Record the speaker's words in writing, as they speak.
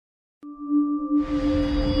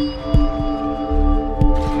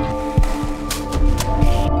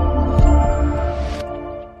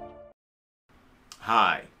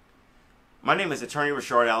My name is Attorney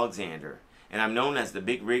Reshard Alexander, and I'm known as the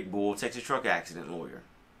Big Rig Bull Texas truck accident lawyer.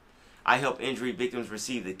 I help injury victims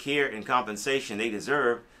receive the care and compensation they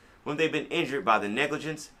deserve when they've been injured by the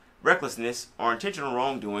negligence, recklessness, or intentional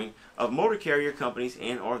wrongdoing of motor carrier companies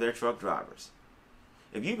and or their truck drivers.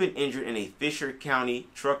 If you've been injured in a Fisher County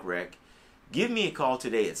truck wreck, give me a call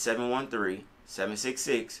today at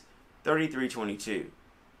 713-766-3322.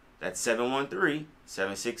 That's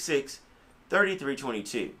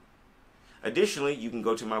 713-766-3322. Additionally, you can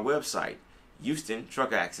go to my website,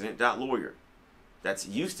 HoustonTruckAccident.lawyer. That's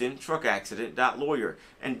HoustonTruckAccident.lawyer,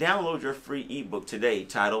 and download your free ebook today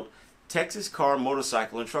titled Texas Car,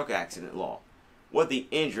 Motorcycle, and Truck Accident Law: What the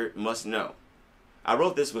Injured Must Know. I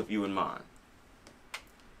wrote this with you in mind.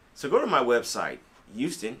 So go to my website,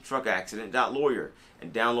 HoustonTruckAccident.lawyer,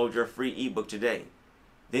 and download your free ebook today.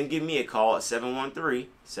 Then give me a call at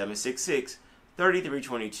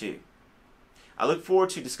 713-766-3322. I look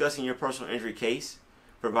forward to discussing your personal injury case,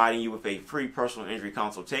 providing you with a free personal injury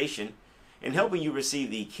consultation, and helping you receive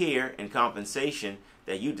the care and compensation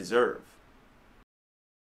that you deserve.